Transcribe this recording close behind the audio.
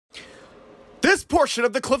This portion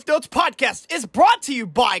of the Cliff Notes podcast is brought to you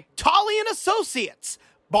by Tolley & Associates,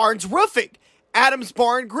 Barnes Roofing, Adams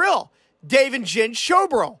Bar and Grill, Dave and Jen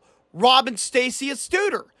Showbro, Rob and Stacy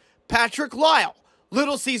Astuder, Patrick Lyle,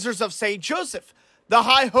 Little Caesars of St. Joseph, The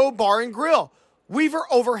Hi-Ho Bar and Grill, Weaver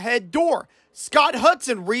Overhead Door, Scott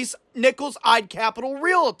Hudson, Reese Nichols Ide Capital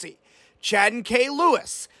Realty, Chad and Kay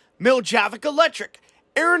Lewis, Mill Javik Electric,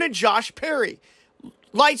 Aaron and Josh Perry,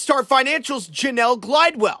 Lightstar Financial's Janelle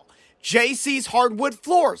Glidewell, JC's Hardwood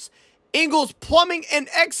Floors, Ingles Plumbing and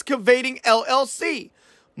Excavating LLC,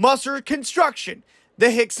 Musser Construction, the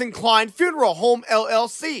Hickson Klein Funeral Home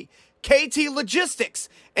LLC, KT Logistics,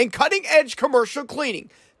 and Cutting Edge Commercial Cleaning.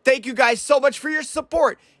 Thank you guys so much for your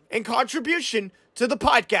support and contribution to the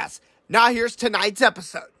podcast. Now here's tonight's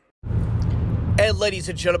episode. And ladies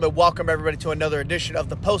and gentlemen, welcome everybody to another edition of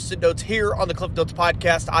the Post-it Notes here on the Cliff Notes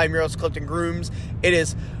podcast. I'm your host, Clifton Grooms. It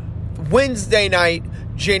is Wednesday night,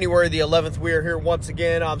 January the 11th. We are here once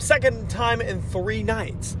again. Second time in 3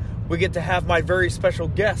 nights. We get to have my very special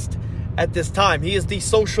guest at this time. He is the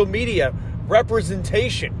social media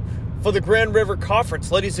representation for the Grand River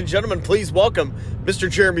Conference. Ladies and gentlemen, please welcome Mr.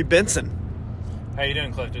 Jeremy Benson. How you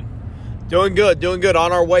doing, Clifton? Doing good.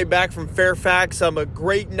 On our way back from Fairfax. A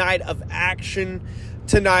great night of action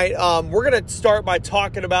tonight. We're going to start by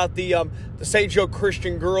talking about the St. Joe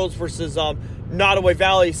Christian girls versus Nottoway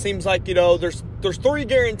Valley. Seems like, there's 3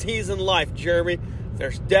 guarantees in life, Jeremy.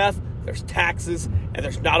 There's death, there's taxes, and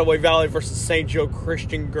there's Nottoway Valley versus St. Joe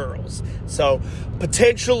Christian girls. So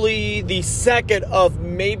potentially the second of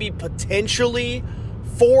maybe potentially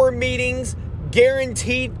 4 meetings,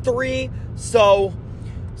 guaranteed 3. So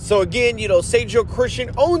again, St. Joe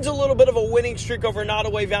Christian owns a little bit of a winning streak over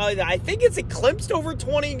Nottoway Valley that I think it's eclipsed over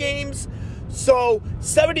 20 games. So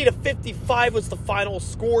 70-55 was the final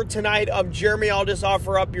score tonight. Jeremy, I'll just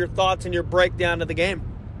offer up your thoughts and your breakdown of the game.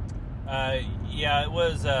 Yeah, it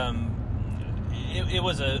was. It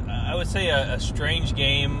was I would say a strange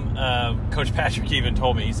game. Coach Patrick even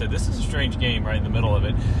told me, he said, this is a strange game right in the middle of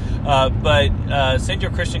it. But St. Joe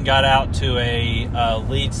Christian got out to a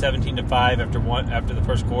lead 17-5 after the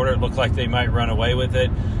first quarter. It looked like they might run away with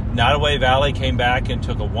it. Nottoway Valley came back and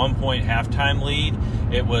took a 1-point halftime lead.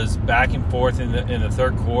 It was back and forth in the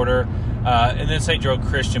third quarter. And then St. Joe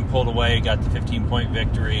Christian pulled away, got the 15-point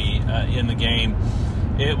victory in the game.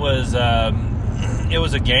 It was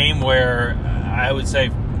a game where I would say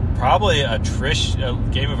probably a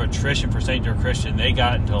game of attrition for St. Joe Christian. They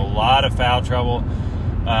got into a lot of foul trouble.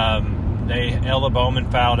 Ella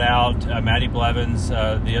Bowman fouled out. Maddie Blevins,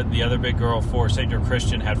 the other big girl for St. Joe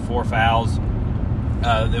Christian, had 4 fouls.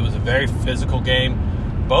 It was a very physical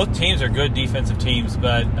game. Both teams are good defensive teams,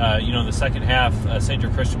 but in the second half, St. Joe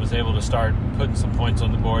Christian was able to start putting some points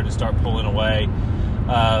on the board and start pulling away.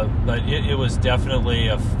 But it was definitely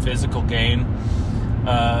a physical game.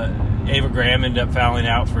 Ava Graham ended up fouling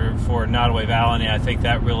out for Nottoway Valley, and I think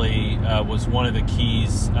that really was one of the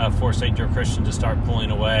keys for St. Joe Christian to start pulling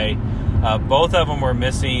away. Both of them were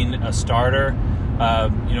missing a starter.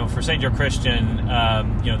 For St. Joe Christian,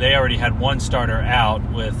 they already had one starter out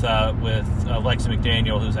with Lexi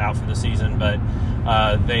McDaniel, who's out for the season, but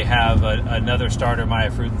they have another starter, Maya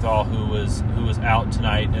Frutenthal, who was out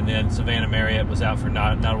tonight, and then Savannah Marriott was out for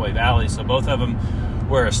Nottoway Valley. So both of them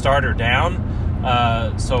were a starter down.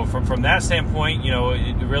 So from that standpoint,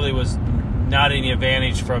 it really was not any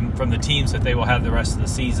advantage from the teams that they will have the rest of the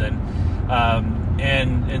season.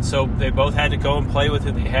 And so they both had to go and play with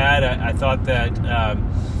who they had. I thought that,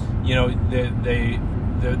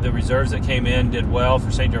 the reserves that came in did well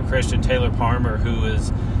for St. Joe Christian. Taylor Palmer, who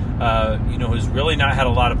is, who's really not had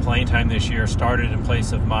a lot of playing time this year, started in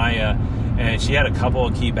place of Maya. And she had a couple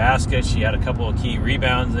of key baskets. She had a couple of key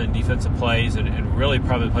rebounds and defensive plays, and really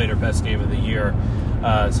probably played her best game of the year.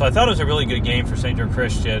 So I thought it was a really good game for St. Joe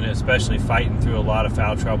Christian, especially fighting through a lot of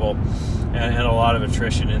foul trouble and a lot of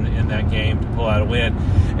attrition in that game to pull out a win.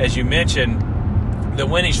 As you mentioned, the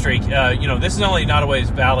winning streak, this is only Nottoway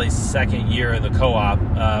Valley's second year in the co-op,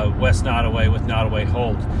 West Nottoway with Nottoway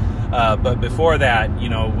Holt. But before that,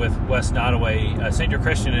 with West Nottoway, St. Joe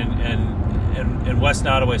Christian and West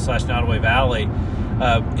Nottoway / Nottoway Valley,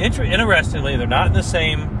 interestingly, they're not in the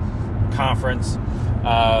same conference,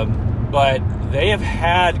 but they have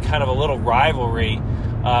had kind of a little rivalry,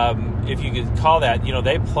 if you could call that.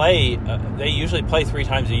 They usually play 3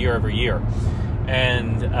 times a year every year.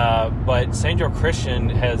 But St. Joe Christian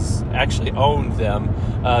has actually owned them.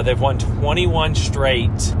 They've won 21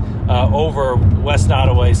 straight over West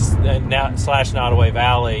Nottoway / Nottoway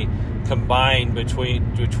Valley. combined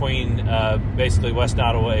between basically West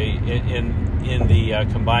Nottoway in the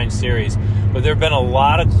combined series. But there have been a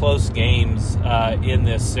lot of close games in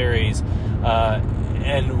this series,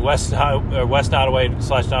 and West Nottoway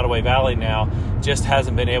 / Nottoway Valley now just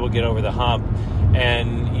hasn't been able to get over the hump.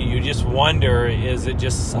 And you just wonder, is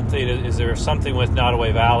there something with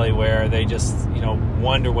Nottoway Valley where they just,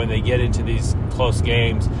 wonder when they get into these close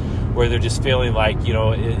games where they're just feeling like, they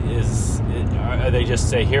just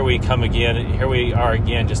say, here we are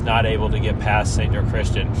again, just not able to get past St. Joe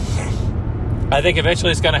Christian. I think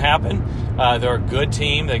eventually it's going to happen. They're a good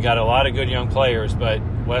team. They got a lot of good young players, but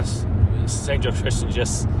St. Joe Christian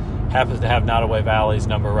just happens to have Nottoway Valley's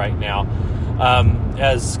number right now.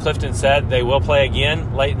 As Clifton said, they will play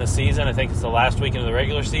again late in the season. I think it's the last weekend of the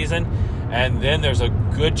regular season. And then there's a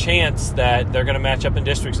good chance that they're going to match up in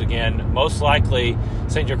districts again. Most likely,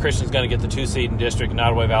 St. Joe Christian is going to get the 2 seed in district, and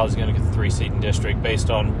Nottoway Valley is going to get the 3 seed in district based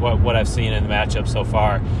on what I've seen in the matchup so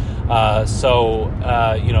far.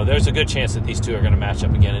 There's a good chance that these two are going to match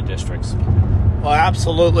up again in districts. Well,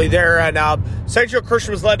 absolutely there. And St. Joe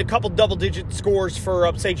Christian was led a couple double-digit scores for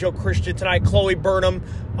St. Joe Christian tonight. Chloe Burnham,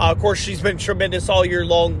 of course, she's been tremendous all year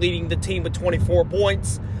long, leading the team with 24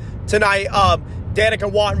 points. Tonight,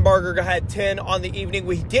 Danica Wattenberger had 10 on the evening.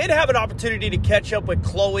 We did have an opportunity to catch up with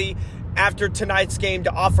Chloe after tonight's game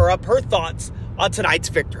to offer up her thoughts on tonight's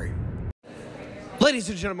victory. Ladies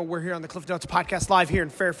and gentlemen, we're here on the Cliff Notes Podcast live here in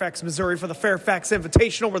Fairfax, Missouri for the Fairfax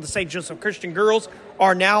Invitational, where the St. Joseph Christian girls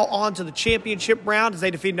are now on to the championship round as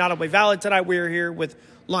they defeat Nottoway Valley tonight. We're here with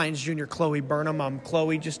Lions junior Chloe Burnham.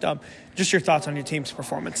 Chloe, just your thoughts on your team's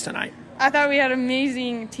performance tonight. I thought we had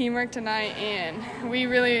amazing teamwork tonight, and we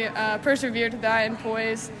really persevered to that and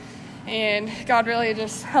poise, and God really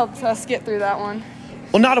just helped us get through that one.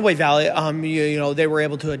 Well, Nottoway Valley, they were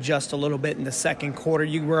able to adjust a little bit in the second quarter.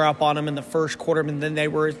 You were up on them in the first quarter, and then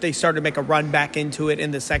they started to make a run back into it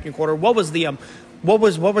in the second quarter. What do you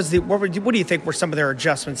think were some of their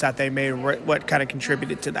adjustments that they made? What kind of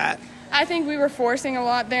contributed to that? I think we were forcing a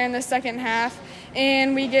lot there in the second half,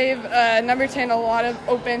 and we gave number 10 a lot of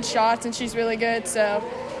open shots, and she's really good. So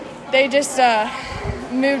they just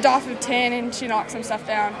moved off of 10, and she knocked some stuff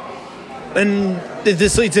down. And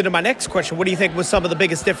this leads into my next question. What do you think was some of the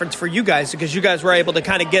biggest difference for you guys? Because you guys were able to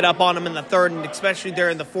kind of get up on them in the third, and especially there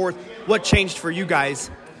in the fourth. What changed for you guys?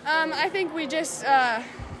 I think we just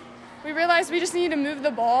we realized we just need to move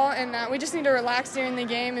the ball, and we just need to relax during the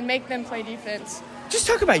game and make them play defense. Just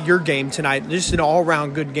talk about your game tonight. Just an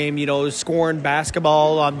all-around good game, scoring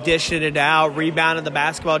basketball, dishing it out, rebounding the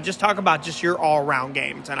basketball. Just talk about just your all-around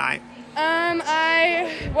game tonight.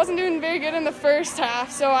 I wasn't doing very good in the first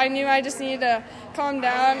half, so I knew I just needed to calm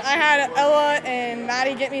down. I had Ella and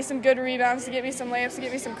Maddie get me some good rebounds, to get me some layups, to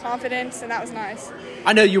get me some confidence, and that was nice.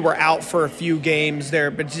 I know you were out for a few games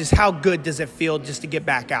there, but just how good does it feel just to get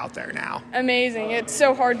back out there now? Amazing. It's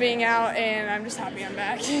so hard being out, and I'm just happy I'm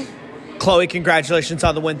back. Chloe, congratulations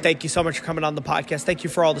on the win. Thank you so much for coming on the podcast. Thank you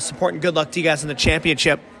for all the support, and good luck to you guys in the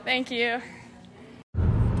championship. Thank you.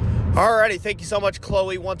 Alrighty, thank you so much,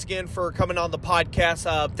 Chloe, once again for coming on the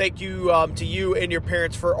podcast. Thank you to you and your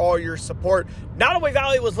parents for all your support. Nottoway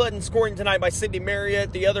Valley was led in scoring tonight by Sydney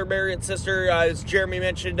Marriott. The other Marriott sister, as Jeremy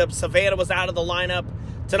mentioned, Savannah was out of the lineup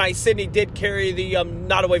tonight. Sydney did carry the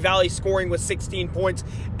Nottoway Valley scoring with 16 points.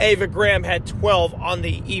 Ava Graham had 12 on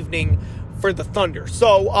the evening for the Thunder.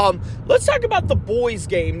 So let's talk about the boys'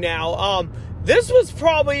 game now. This was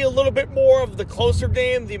probably a little bit more of the closer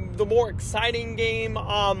game, the more exciting game.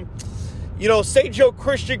 St. Joe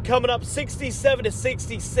Christian coming up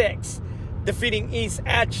 67-66, defeating East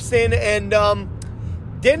Atchison, and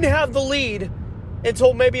didn't have the lead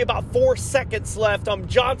until maybe about 4 seconds left.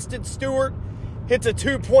 Johnston Stewart hits a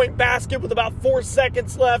 2-point basket with about 4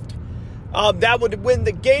 seconds left. That would win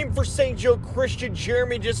the game for St. Joe Christian.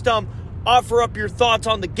 Jeremy, just offer up your thoughts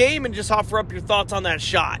on the game and just offer up your thoughts on that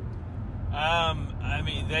shot.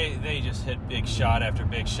 They just hit big shot after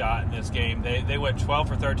big shot in this game. They went 12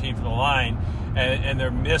 for 13 from the line, and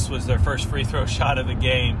their miss was their first free throw shot of the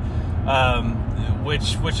game,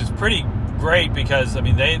 which is pretty great because,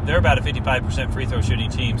 they're about a 55% free throw shooting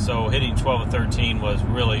team, so hitting 12 of 13 was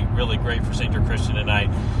really, really great for St. Joe Christian tonight.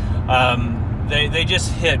 They just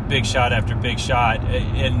hit big shot after big shot,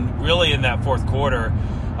 and really in that fourth quarter,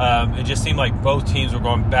 it just seemed like both teams were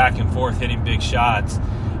going back and forth hitting big shots.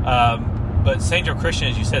 But St. Joe Christian,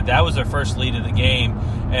 as you said, that was their first lead of the game,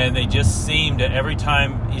 and they just seemed to, every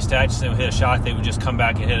time East Atchison would hit a shot, they would just come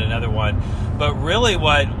back and hit another one. But really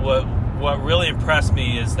what really impressed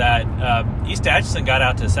me is that East Atchison got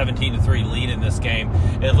out to a 17-3 lead in this game.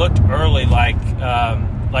 It looked early like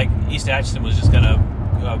East Atchison was just going to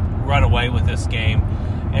run away with this game.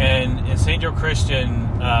 And St. Joe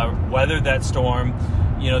Christian weathered that storm.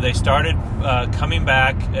 They started coming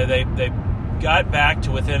back. They got back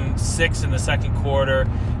to within 6 in the second quarter.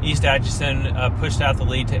 East Atchison pushed out the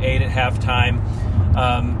lead to 8 at halftime.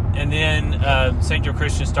 And then St. Joe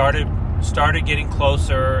Christian started getting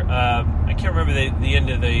closer. I can't remember the end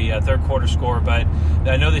of the third quarter score, but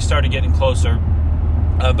I know they started getting closer.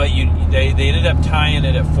 But they ended up tying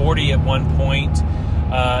it at 40 at one point.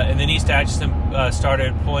 And then East Atchison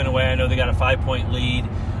started pulling away. I know they got a 5-point lead.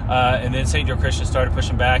 And then St. Joe Christian started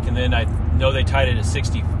pushing back. And then I know they tied it at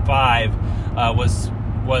 65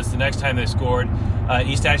 was the next time they scored.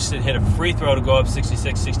 East Atchison hit a free throw to go up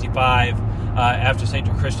 66-65 after St.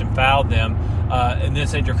 Joe Christian fouled them. And then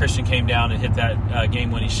St. Joe Christian came down and hit that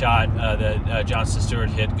game-winning shot that Johnston Stewart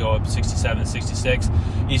hit to go up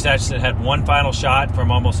 67-66. East Atchison had one final shot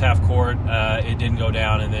from almost half court. It didn't go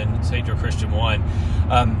down, and then St. Joe Christian won.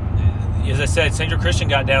 As I said, St. Joe Christian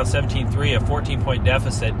got down 17-3, a 14-point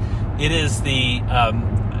deficit. It is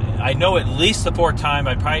I know at least the fourth time.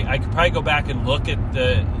 I could probably go back and look at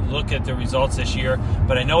the results this year,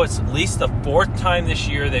 but I know it's at least the fourth time this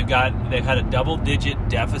year they've had a double-digit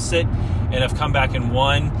deficit and have come back and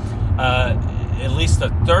won. At least the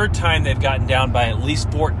third time they've gotten down by at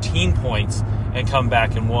least 14 points and come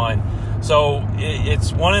back and won. So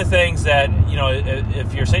it's one of the things that,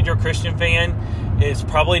 if you're a St. Joe Christian fan, it's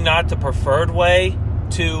probably not the preferred way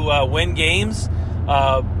to win games.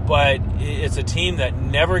 But it's a team that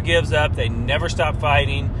never gives up. They never stop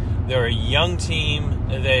fighting. They're a young team.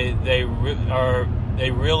 They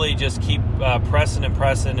really just keep pressing and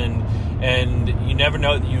pressing, and you never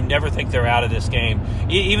know. You never think they're out of this game.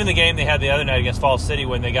 Even the game they had the other night against Falls City,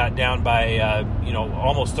 when they got down by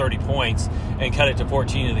almost 30 points and cut it to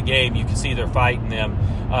 14 in the game, you could see they're fighting them,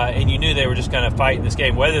 and you knew they were just going to fight in this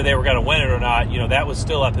game. Whether they were going to win it or not, that was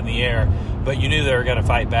still up in the air. But you knew they were going to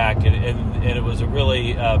fight back, and it was a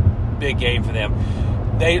really big game for them.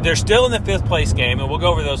 They're still in the fifth place game, and we'll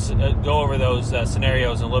go over those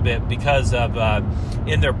scenarios in a little bit, because of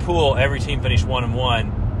in their pool every team finished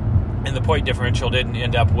 1-1, and the point differential didn't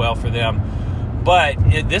end up well for them. But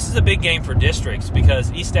this is a big game for districts,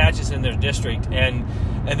 because East Atchison in their district, and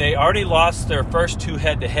they already lost their first two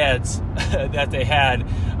head-to-heads that they had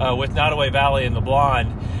with Nottoway Valley and the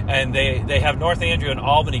Blonde, and they have North Andrew and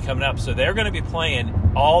Albany coming up, so they're going to be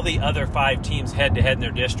playing all the other 5 teams head-to-head in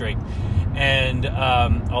their district. And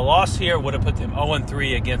a loss here would have put them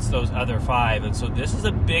 0-3 against those other 5, and so this is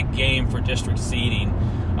a big game for district seeding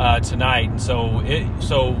tonight. And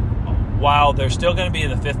so while they're still going to be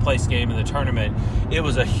in the fifth place game in the tournament, it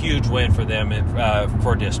was a huge win for them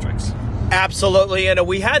for districts. Absolutely, and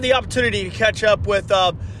we had the opportunity to catch up with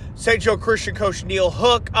St. Joe Christian coach Neil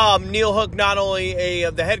Hook. Neil Hook, not only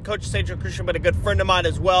the head coach of St. Joe Christian, but a good friend of mine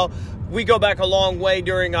as well. We go back a long way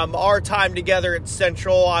during our time together at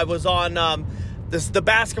Central. I was on the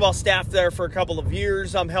basketball staff there for a couple of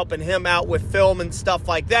years. I'm helping him out with film and stuff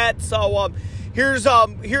like that. So here's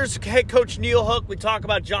head coach Neil Hook. We talk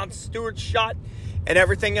about Johnston Stewart's shot and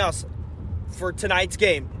everything else for tonight's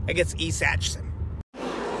game against East Atchison.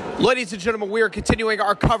 Ladies and gentlemen, we are continuing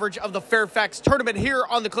our coverage of the Fairfax tournament here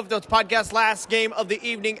on the Cliff Notes Podcast. Last game of the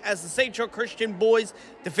evening as the St. Joe Christian boys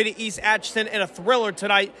defeated East Atchison in a thriller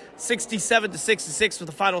tonight, 67-66 with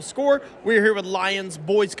the final score. We're here with Lions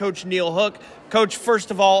boys coach Neil Hook. Coach,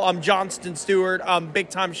 first of all, Johnston Stewart,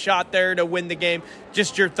 big-time shot there to win the game.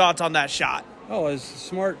 Just your thoughts on that shot. Oh, it's a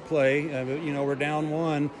smart play. We're down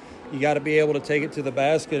 1. You got to be able to take it to the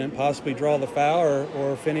basket and possibly draw the foul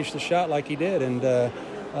or finish the shot like he did. And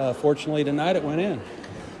fortunately tonight it went in.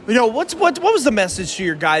 What was the message to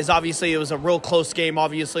your guys? Obviously, it was a real close game,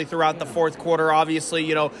 obviously, throughout the fourth quarter.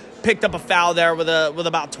 Obviously, picked up a foul there with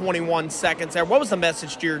about 21 seconds there. What was the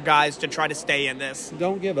message to your guys to try to stay in this?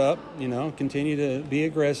 Don't give up, continue to be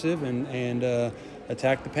aggressive and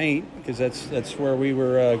attack the paint, because that's where we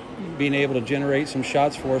were being able to generate some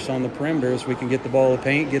shots for us on the perimeter, so we can get the ball in the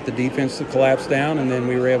paint, get the defense to collapse down, and then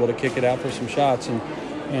we were able to kick it out for some shots.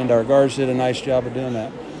 And our guards did a nice job of doing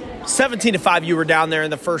that. 17-5, you were down there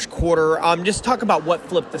in the first quarter. Just talk about what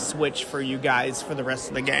flipped the switch for you guys for the rest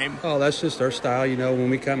of the game. Oh, that's just our style. When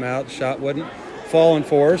we come out, the shot wasn't falling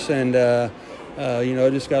for us, and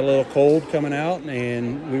it just got a little cold coming out,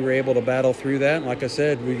 and we were able to battle through that. And like I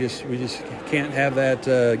said, we just can't have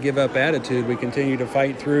that give up attitude. We continue to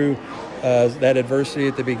fight through that adversity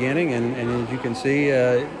at the beginning, and as you can see,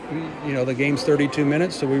 the game's 32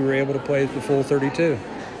 minutes, so we were able to play the full 32.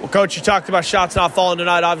 Well, Coach, you talked about shots not falling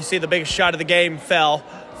tonight. Obviously, the biggest shot of the game fell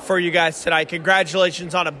for you guys tonight.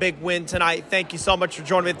 Congratulations on a big win tonight. Thank you so much for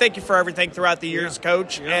joining me. Thank you for everything throughout the years,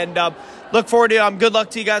 Coach. Yeah. And look forward to good luck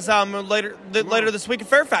to you guys later this week in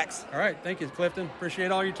Fairfax. All right. Thank you, Clifton.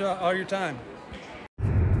 Appreciate all your time.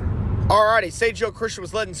 All righty. St. Joe Christian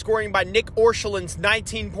was led in scoring by Nick Orchelin's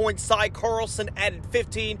 19 points. Cy Carlson added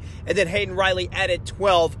 15, and then Hayden Riley added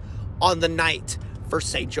 12 on the night for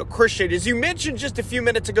St. Joe Christian. As you mentioned just a few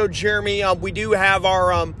minutes ago, Jeremy, we do have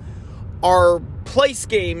our place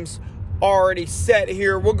games already set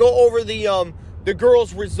here. We'll go over the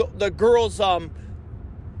girls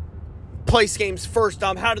place games first.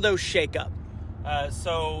 How do those shake up?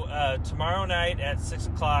 So tomorrow night at 6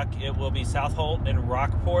 o'clock, it will be South Holt and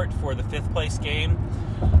Rockport for the 5th place game.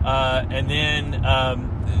 And then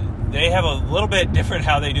they have a little bit different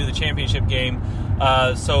how they do the championship game.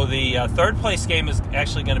 So the 3rd place game is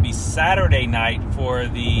actually going to be Saturday night for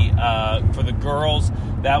the girls.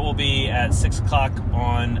 That will be at 6 o'clock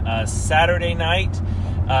on Saturday night.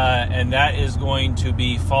 And that is going to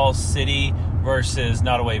be Falls City versus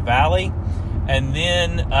Nottoway Valley. And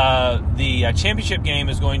then the championship game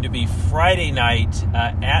is going to be Friday night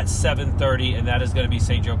at 7:30, and that is going to be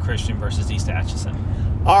St. Joe Christian versus East Atchison.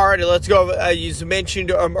 All righty, let's go. You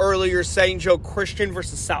mentioned earlier St. Joe Christian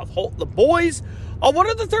versus South Holt, the boys. What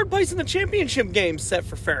are the 3rd place in the championship game set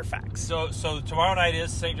for Fairfax? So tomorrow night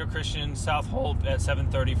is St. Joe Christian, South Holt at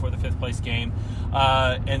 7:30 for the 5th place game.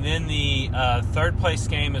 And then the 3rd place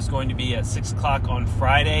game is going to be at 6 o'clock on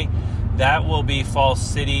Friday. That will be Falls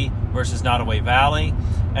City versus Nottoway Valley.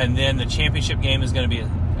 And then the championship game is going to be,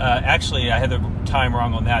 actually, I had the time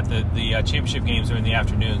wrong on that. The championship games are in the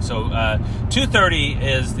afternoon. So 2:30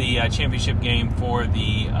 is the championship game for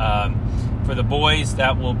the boys.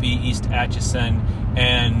 That will be East Atchison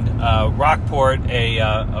and Rockport,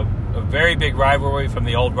 a very big rivalry from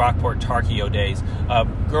the old Rockport Tarkio days.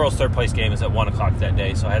 Girls' 3rd place game is at 1 o'clock that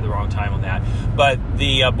day, so I had the wrong time on that. But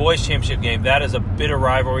the boys' championship game, that is a bitter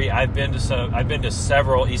rivalry. I've been to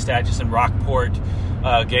several East Atchison Rockport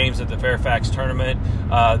games at the Fairfax tournament.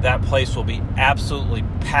 That place will be absolutely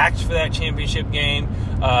packed for that championship game.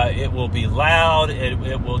 It will be loud.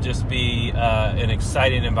 It will just be an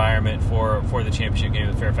exciting environment for the championship game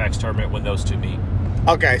of the Fairfax tournament when those two meet.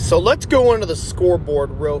 Okay, so let's go into the scoreboard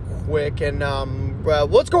real quick, and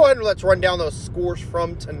let's go ahead and let's run down those scores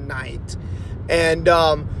from tonight. And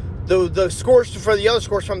the scores for the other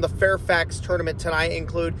scores from the Fairfax tournament tonight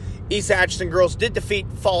include East Atchison girls did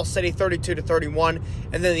defeat Falls City 32-31,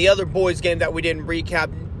 and then the other boys game that we didn't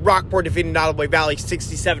recap, Rockport defeated Nottoway Valley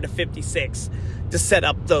 67-56 to set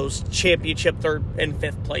up those championship 3rd and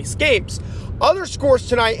 5th place games. Other scores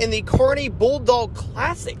tonight in the Kearney Bulldog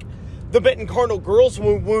Classic. The Benton Cardinal girls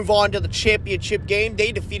will move on to the championship game.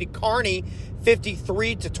 They defeated Kearney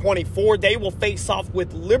 53-24. They will face off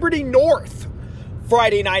with Liberty North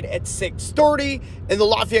Friday night at 6:30. And the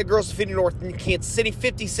Lafayette girls defeated North Kansas City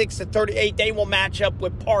 56-38. They will match up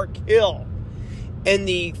with Park Hill. And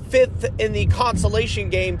the 5th in the consolation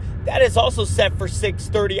game, that is also set for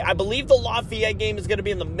 6:30. I believe the Lafayette game is going to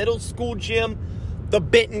be in the middle school gym. The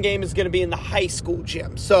Benton game is going to be in the high school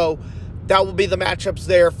gym. So that will be the matchups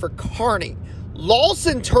there for Kearney.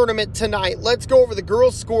 Lawson tournament tonight. Let's go over the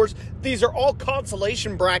girls' scores. These are all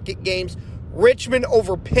consolation bracket games. Richmond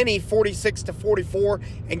over Penny 46-44,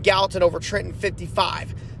 and Gallatin over Trenton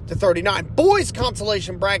 55-39. Boys'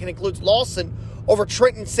 consolation bracket includes Lawson over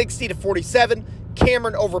Trenton 60-47,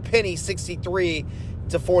 Cameron over Penny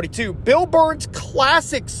 63-42. Bill Burns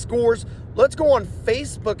Classic scores. Let's go on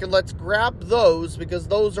Facebook and let's grab those because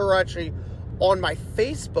those are actually on my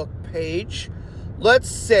Facebook page. Let's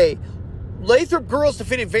say Lathrop girls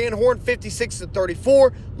defeated Van Horn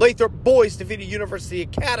 56-34. Lathrop boys defeated University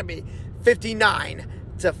Academy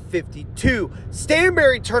 59-52.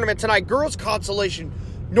 Stanberry tournament tonight. Girls consolation.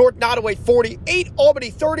 North Nottoway 48,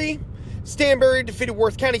 Albany 30. Stanberry defeated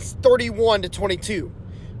Worth County 31-22.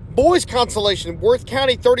 Boys consolation. Worth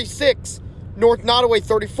County 36, North Nottoway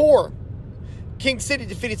 34. King City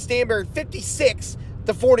defeated Stanberry 56-49.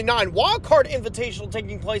 Wildcard Invitational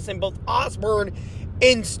taking place in both Osborne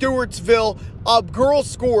and Stewartsville. Girls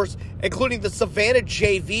scores, including the Savannah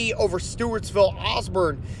JV over Stewartsville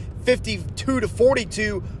Osborne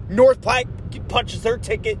 52-42. North Platte punches their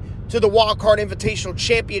ticket to the Wildcard Invitational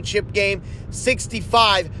Championship game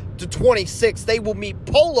 65-26. They will meet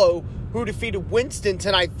Polo, who defeated Winston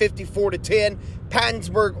tonight 54-10.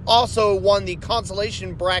 Pattonsburg also won the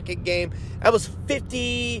consolation bracket game. That was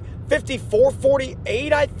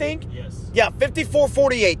 54-48, I think. Yes. Yeah,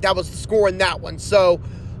 54-48. That was the score in that one. So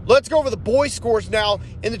let's go over the boys' scores now.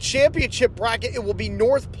 In the championship bracket, it will be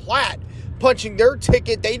North Platte punching their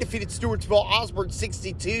ticket. They defeated Stewartsville Osborne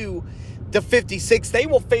 62 to 56. They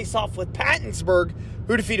will face off with Pattonsburg,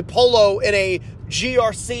 who defeated Polo in a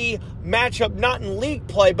GRC matchup, not in league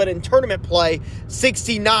play, but in tournament play,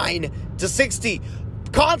 69 to 60.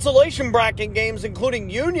 Consolation bracket games, including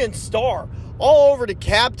Union Star, all over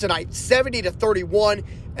DeKalb tonight, 70 to 31.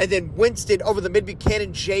 And then Winston over the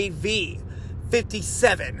Mid-Buchanan JV,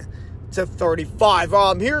 57 to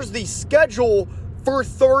 35. Here's the schedule for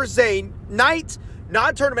Thursday night.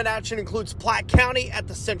 Non-tournament action includes Platte County at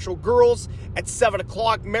the Central Girls at 7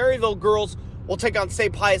 o'clock. Maryville Girls will take on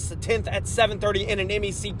St. Pius X at 7:30 in an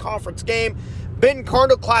MEC conference game. Benton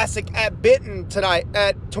Cardinal Classic at Benton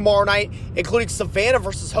tomorrow night, including Savannah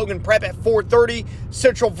versus Hogan Prep at 4:30,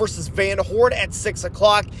 Central versus Van Horn at 6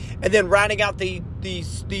 o'clock, and then rounding out the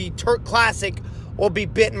Turk Classic will be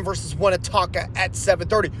Benton versus Winnetonka at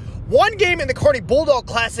 7:30. One game in the Kearney Bulldog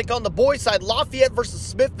Classic on the boys' side, Lafayette versus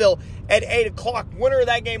Smithville at 8 o'clock. Winner of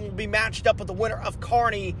that game will be matched up with the winner of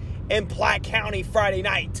Kearney and Platte County Friday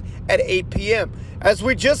night at 8 p.m. As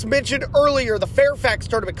we just mentioned earlier, the Fairfax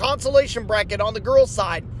Tournament consolation bracket on the girls'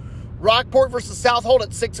 side, Rockport versus Southold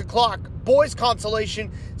at 6 o'clock. Boys consolation,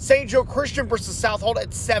 St. Joe Christian versus Southold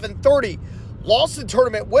at 7:30. Lawson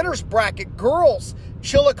Tournament winners bracket, girls,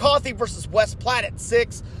 Chillicothe versus West Platte at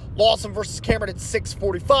 6. Lawson versus Cameron at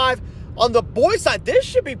 6:45. On the boys' side, this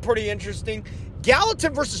should be pretty interesting.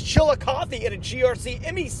 Gallatin versus Chillicothe in a GRC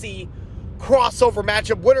MEC crossover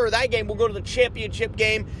matchup. Winner of that game will go to the championship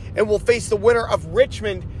game and will face the winner of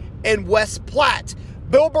Richmond and West Platte.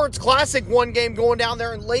 Bill Burns Classic, one game going down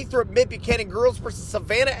there in Lathrop. Mid-Buchanan Girls versus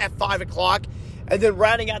Savannah at 5 o'clock. And then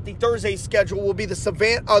rounding out the Thursday schedule will be the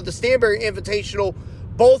Stanberry Invitational.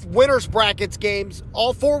 Both winners brackets games,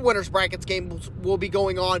 all 4 winners brackets games will be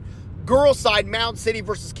going on. Girls side, Mound City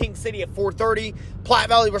versus King City at 4:30. Platte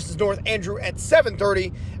Valley versus North Andrew at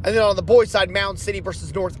 7:30. And then on the boys side, Mound City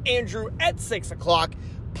versus North Andrew at 6 o'clock.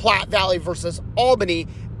 Platte Valley versus Albany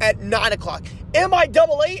at 9 o'clock.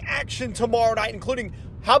 MIAA action tomorrow night, including,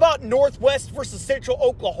 how about Northwest versus Central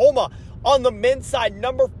Oklahoma? On the men's side,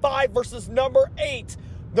 number 5 versus number 8.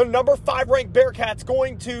 The number 5 ranked Bearcats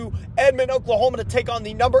going to Edmond, Oklahoma to take on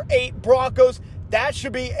the number 8 Broncos. That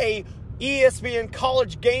should be a ESPN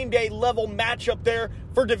College Game Day level matchup there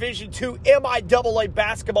for Division II MIAA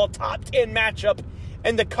basketball, top 10 matchup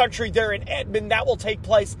in the country there in Edmond. That will take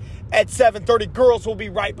place at 7:30. Girls will be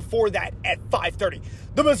right before that at 5:30.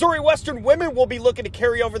 The Missouri Western women will be looking to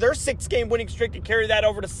carry over their 6-game winning streak and carry that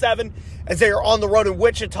over to 7 as they are on the road in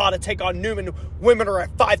Wichita to take on Newman. Women are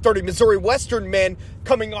at 5:30. Missouri Western men,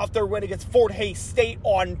 coming off their win against Fort Hays State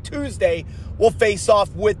on Tuesday, will face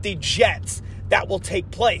off with the Jets. That will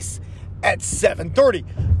take place at 7:30.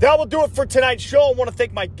 That will do it for tonight's show. I want to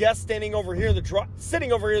thank my guest sitting over here in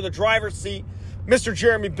the driver's seat, Mr.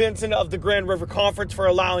 Jeremy Benson of the Grand River Conference, for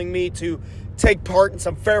allowing me to take part in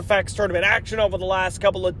some Fairfax tournament action over the last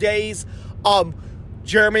couple of days.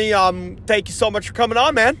 Jeremy, thank you so much for coming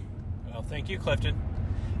on, man. Well, thank you, Clifton.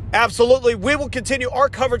 Absolutely. We will continue our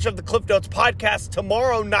coverage of the Cliff Notes podcast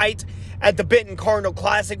tomorrow night at the Benton Cardinal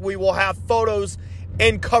Classic. We will have photos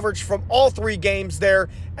and coverage from all 3 games there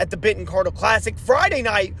at the Benton Cardinal Classic. Friday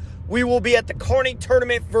night, we will be at the Kearney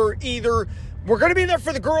tournament for we're going to be there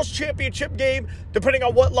for the girls' championship game. Depending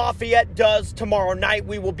on what Lafayette does tomorrow night,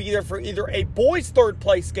 we will be there for either a boys'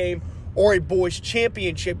 third-place game or a boys'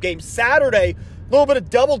 championship game. Saturday, a little bit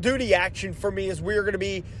of double duty action for me as we are going to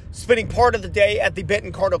be spending part of the day at the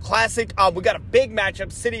Benton Cardinal Classic. We got a big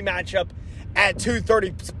matchup, city matchup at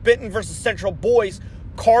 2:30. Benton versus Central boys.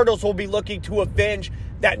 Cardinals will be looking to avenge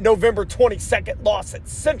that November 22nd loss at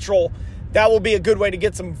Central. That will be a good way to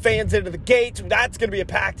get some fans into the gate. That's going to be a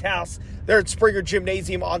packed house there at Springer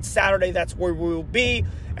Gymnasium on Saturday. That's where we will be.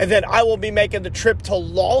 And then I will be making the trip to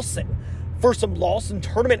Lawson for some Lawson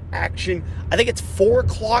tournament action. I think it's 4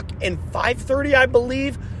 o'clock and 5:30, I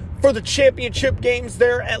believe, for the championship games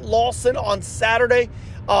there at Lawson on Saturday.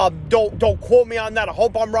 Don't quote me on that. I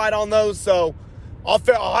hope I'm right on those. So I'll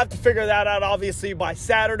have to figure that out, obviously, by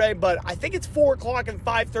Saturday. But I think it's 4 o'clock and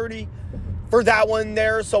 5:30 for that one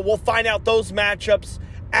there. So we'll find out those matchups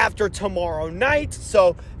after tomorrow night.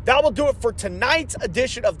 So that will do it for tonight's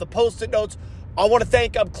edition of the Post-it Notes. I want to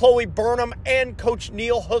thank Chloe Burnham and Coach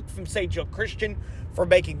Neil Hook from St. Joe Christian for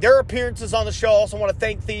making their appearances on the show. I also want to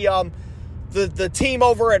thank the team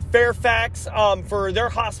over at Fairfax for their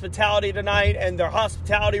hospitality tonight and their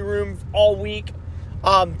hospitality room all week.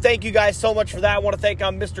 Thank you guys so much for that. I want to thank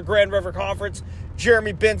Mr. Grand River Conference,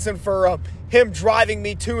 Jeremy Benson, for him driving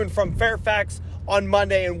me to and from Fairfax on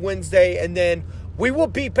Monday and Wednesday. And then we will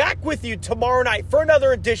be back with you tomorrow night for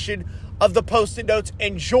another edition of the Post-it Notes.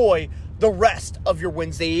 Enjoy the rest of your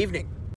Wednesday evening.